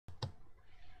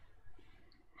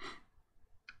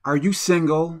Are you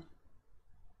single?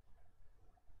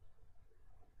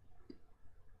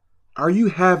 Are you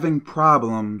having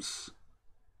problems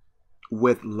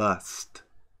with lust?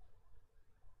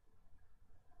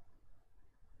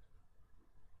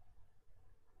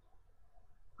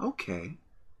 Okay.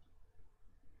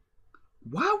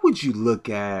 Why would you look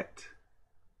at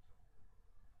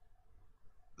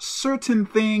certain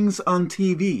things on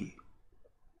TV?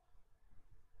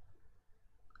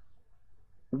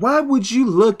 Why would you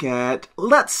look at,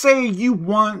 let's say you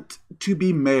want to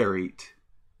be married?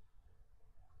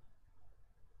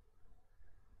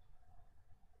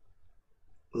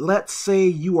 Let's say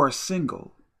you are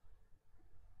single.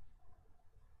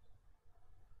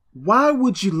 Why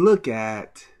would you look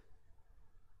at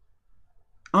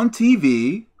on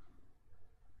TV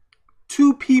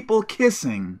two people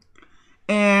kissing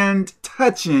and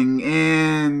touching,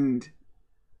 and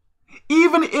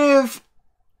even if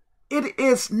it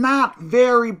is not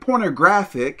very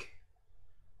pornographic,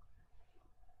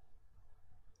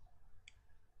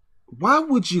 why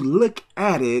would you look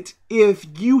at it if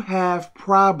you have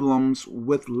problems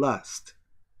with lust?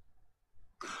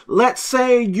 Let's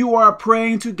say you are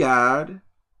praying to God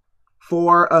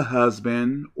for a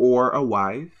husband or a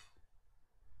wife.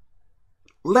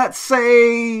 Let's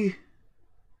say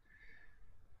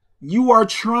you are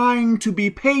trying to be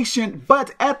patient,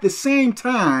 but at the same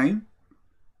time,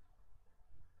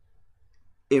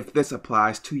 if this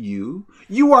applies to you,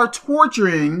 you are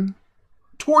torturing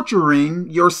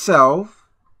yourself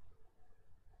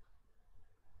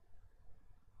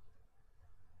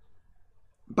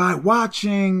by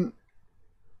watching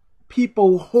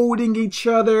people holding each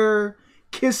other,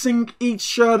 kissing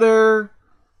each other,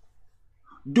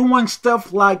 doing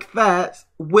stuff like that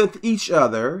with each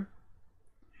other.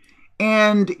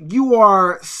 And you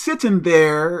are sitting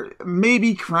there,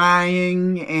 maybe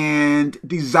crying and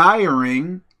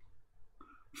desiring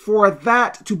for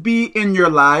that to be in your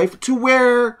life, to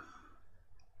where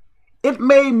it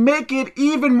may make it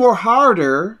even more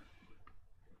harder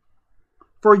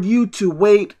for you to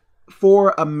wait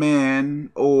for a man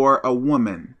or a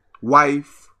woman,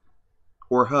 wife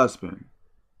or husband,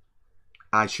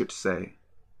 I should say.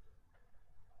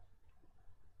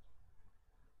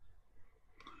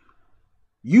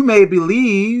 You may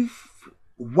believe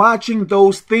watching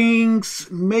those things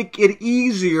make it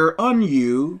easier on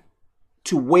you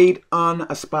to wait on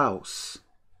a spouse.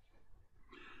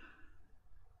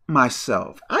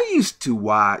 Myself, I used to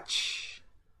watch,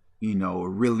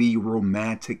 really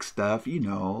romantic stuff,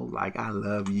 like I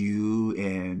love you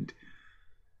and,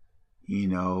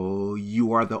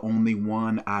 you are the only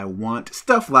one I want,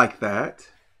 stuff like that.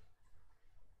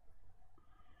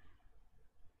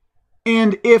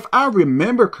 And if I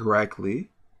remember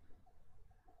correctly,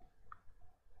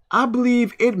 I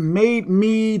believe it made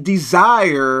me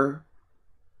desire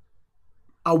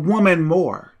a woman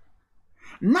more.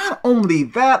 Not only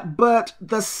that, but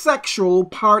the sexual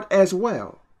part as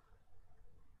well.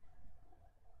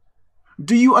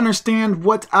 Do you understand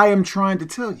what I am trying to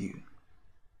tell you?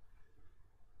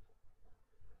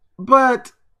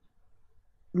 But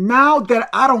now that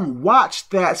I don't watch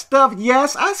that stuff,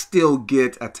 yes, I still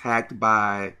get attacked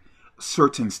by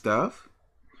certain stuff,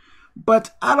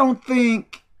 but I don't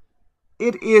think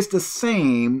it is the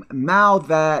same now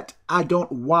that I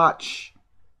don't watch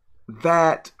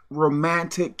that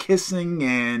romantic kissing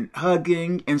and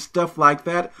hugging and stuff like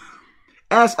that.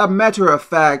 As a matter of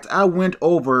fact, I went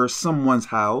over someone's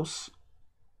house,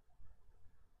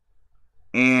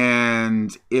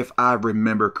 and if I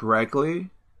remember correctly,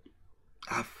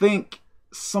 I think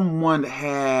someone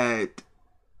had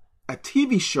a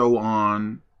TV show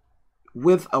on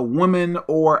with a woman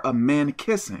or a man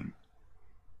kissing.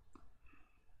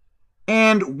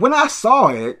 And when I saw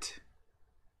it,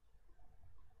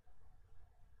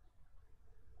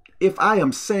 if I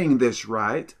am saying this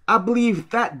right, I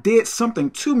believe that did something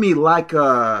to me, like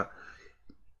a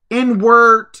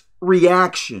inward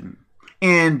reaction.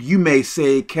 And you may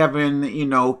say, Kevin,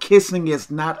 kissing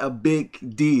is not a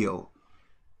big deal.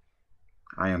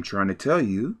 I am trying to tell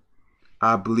you,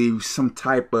 I believe some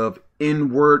type of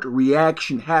inward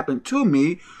reaction happened to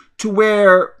me to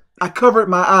where I covered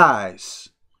my eyes.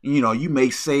 You may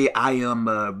say I am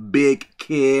a big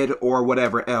kid or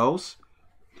whatever else.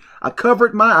 I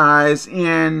covered my eyes,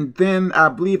 and then I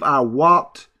believe I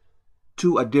walked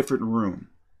to a different room.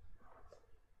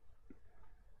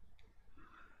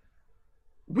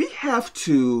 We have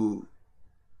to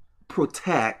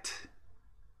protect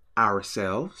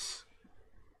ourselves.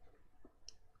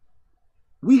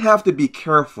 We have to be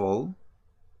careful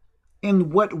in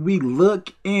what we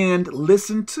look and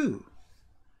listen to.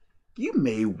 You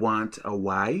may want a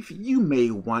wife, you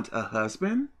may want a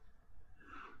husband,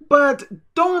 but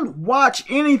don't watch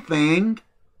anything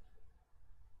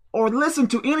or listen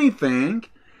to anything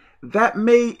that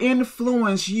may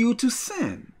influence you to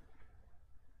sin.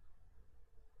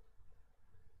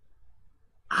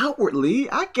 Outwardly,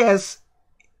 I guess,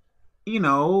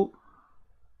 you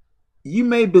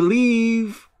may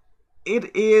believe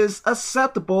it is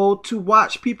acceptable to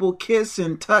watch people kiss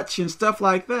and touch and stuff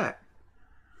like that.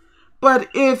 But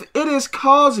if it is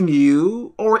causing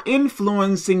you or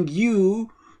influencing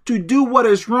you to do what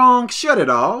is wrong, shut it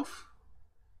off.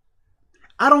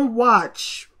 I don't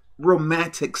watch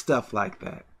romantic stuff like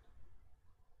that.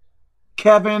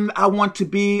 Kevin, I want to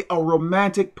be a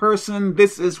romantic person.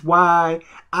 This is why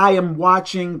I am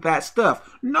watching that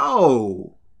stuff.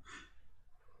 No.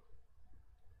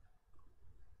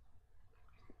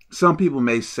 Some people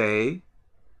may say,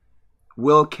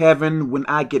 well, Kevin, when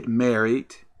I get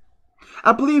married,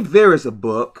 I believe there is a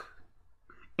book,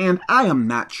 and I am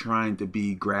not trying to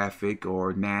be graphic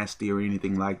or nasty or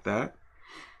anything like that.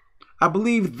 I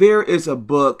believe there is a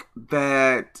book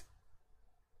that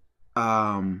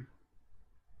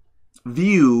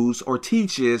views or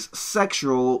teaches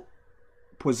sexual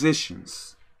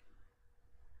positions.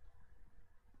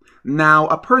 Now,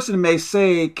 a person may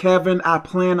say, Kevin, I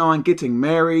plan on getting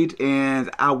married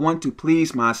and I want to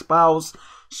please my spouse,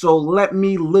 so let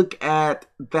me look at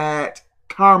that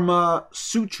Karma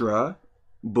Sutra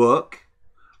book.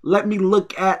 Let me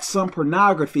look at some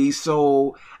pornography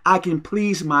so I can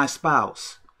please my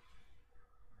spouse.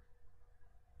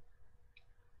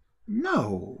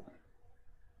 No.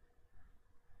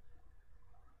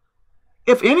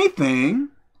 If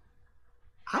anything,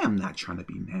 I am not trying to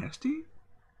be nasty.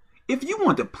 If you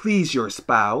want to please your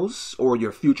spouse or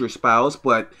your future spouse,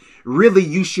 but really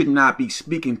you should not be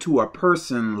speaking to a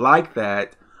person like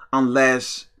that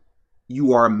unless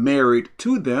you are married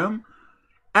to them,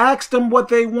 ask them what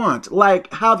they want,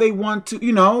 like how they want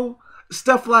to,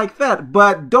 stuff like that.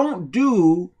 But don't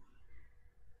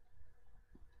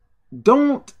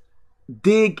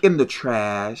dig in the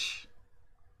trash.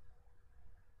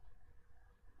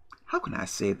 How can I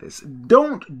say this?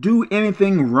 Don't do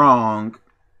anything wrong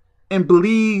and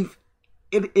believe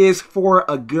it is for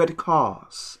a good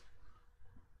cause.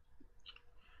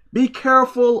 Be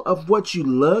careful of what you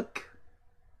look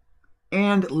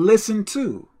and listen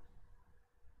to.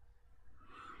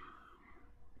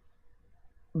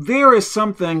 There is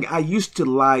something I used to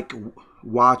like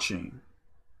watching.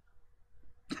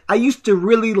 I used to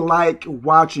really like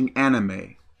watching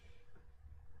anime.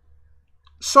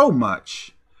 So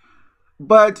much.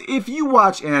 But if you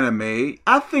watch anime,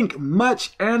 I think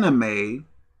much anime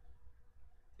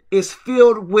is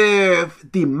filled with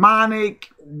demonic,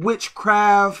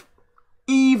 witchcraft,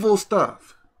 evil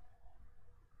stuff.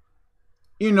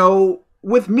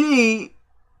 With me,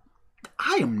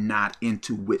 I am not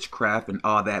into witchcraft and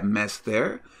all that mess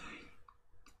there.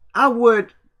 I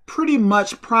would pretty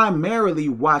much primarily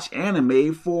watch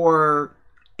anime for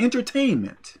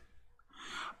entertainment.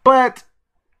 But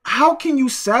how can you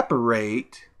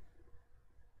separate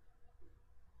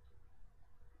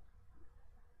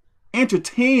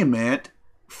entertainment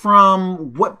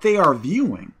from what they are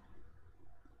viewing?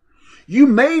 You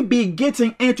may be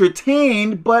getting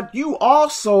entertained, but you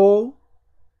also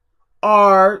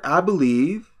are, I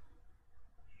believe,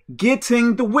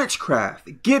 getting the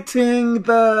witchcraft, getting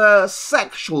the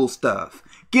sexual stuff,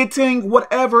 getting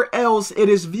whatever else it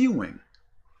is viewing.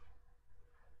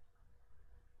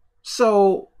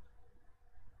 So,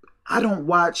 I don't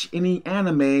watch any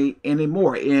anime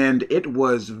anymore, and it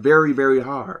was very, very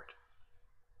hard.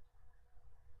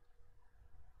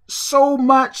 So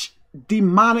much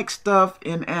demonic stuff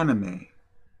in anime.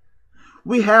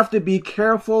 We have to be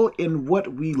careful in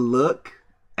what we look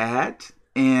at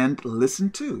and listen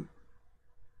to.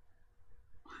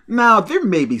 Now, there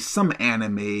may be some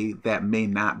anime that may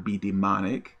not be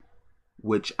demonic,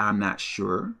 which I'm not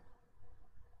sure.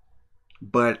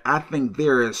 But I think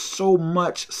there is so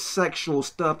much sexual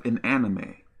stuff in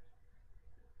anime.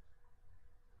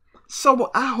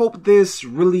 So I hope this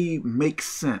really makes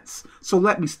sense. So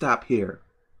let me stop here.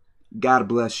 God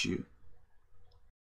bless you.